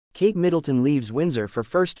Kate Middleton leaves Windsor for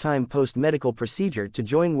first-time post-medical procedure to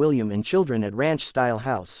join William and children at ranch-style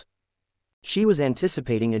house. She was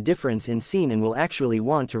anticipating a difference in scene and will actually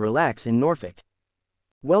want to relax in Norfolk.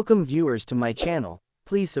 Welcome viewers to my channel.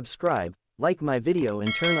 Please subscribe, like my video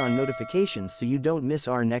and turn on notifications so you don't miss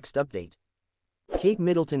our next update. Kate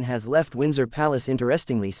Middleton has left Windsor Palace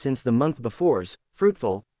interestingly since the month before's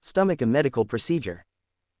fruitful stomach a medical procedure.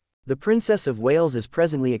 The Princess of Wales is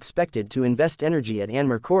presently expected to invest energy at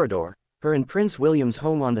Anmer Corridor, her and Prince William's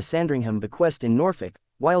home on the Sandringham bequest in Norfolk,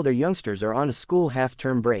 while their youngsters are on a school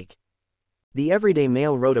half-term break. The Everyday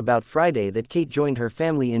Mail wrote about Friday that Kate joined her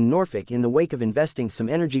family in Norfolk in the wake of investing some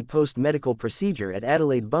energy post-medical procedure at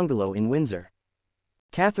Adelaide Bungalow in Windsor.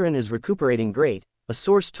 Catherine is recuperating great, a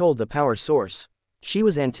source told the Power source. She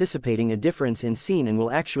was anticipating a difference in scene and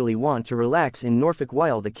will actually want to relax in Norfolk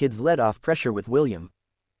while the kids let off pressure with William.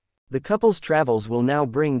 The couple's travels will now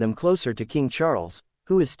bring them closer to King Charles,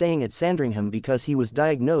 who is staying at Sandringham because he was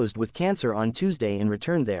diagnosed with cancer on Tuesday and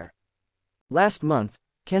returned there. Last month,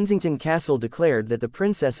 Kensington Castle declared that the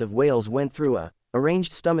Princess of Wales went through a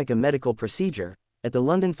arranged stomach a medical procedure at the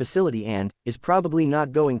London facility and is probably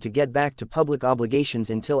not going to get back to public obligations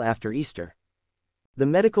until after Easter. The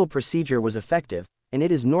medical procedure was effective, and it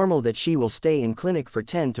is normal that she will stay in clinic for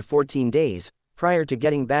 10 to 14 days, prior to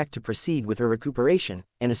getting back to proceed with her recuperation,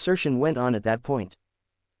 an assertion went on at that point.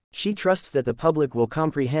 She trusts that the public will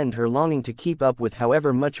comprehend her longing to keep up with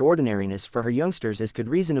however much ordinariness for her youngsters as could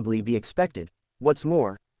reasonably be expected. What's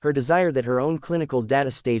more, her desire that her own clinical data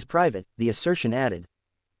stays private, the assertion added.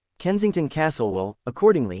 Kensington Castle will,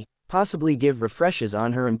 accordingly, possibly give refreshes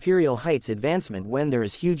on her Imperial Heights advancement when there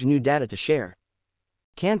is huge new data to share.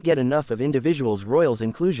 Can't get enough of individuals' royals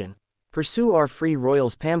inclusion? Pursue our free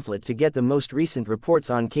royals pamphlet to get the most recent reports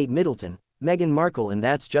on Kate Middleton, Meghan Markle, and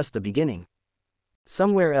that's just the beginning.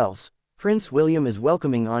 Somewhere else, Prince William is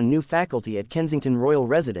welcoming on new faculty at Kensington Royal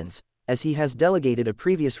Residence, as he has delegated a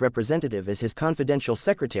previous representative as his confidential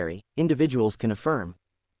secretary, individuals can affirm.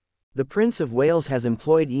 The Prince of Wales has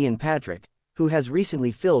employed Ian Patrick, who has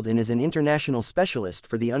recently filled in as an international specialist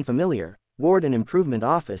for the unfamiliar Ward and Improvement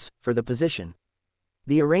Office, for the position.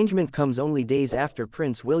 The arrangement comes only days after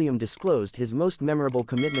Prince William disclosed his most memorable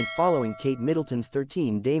commitment following Kate Middleton's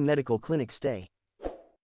 13-day medical clinic stay.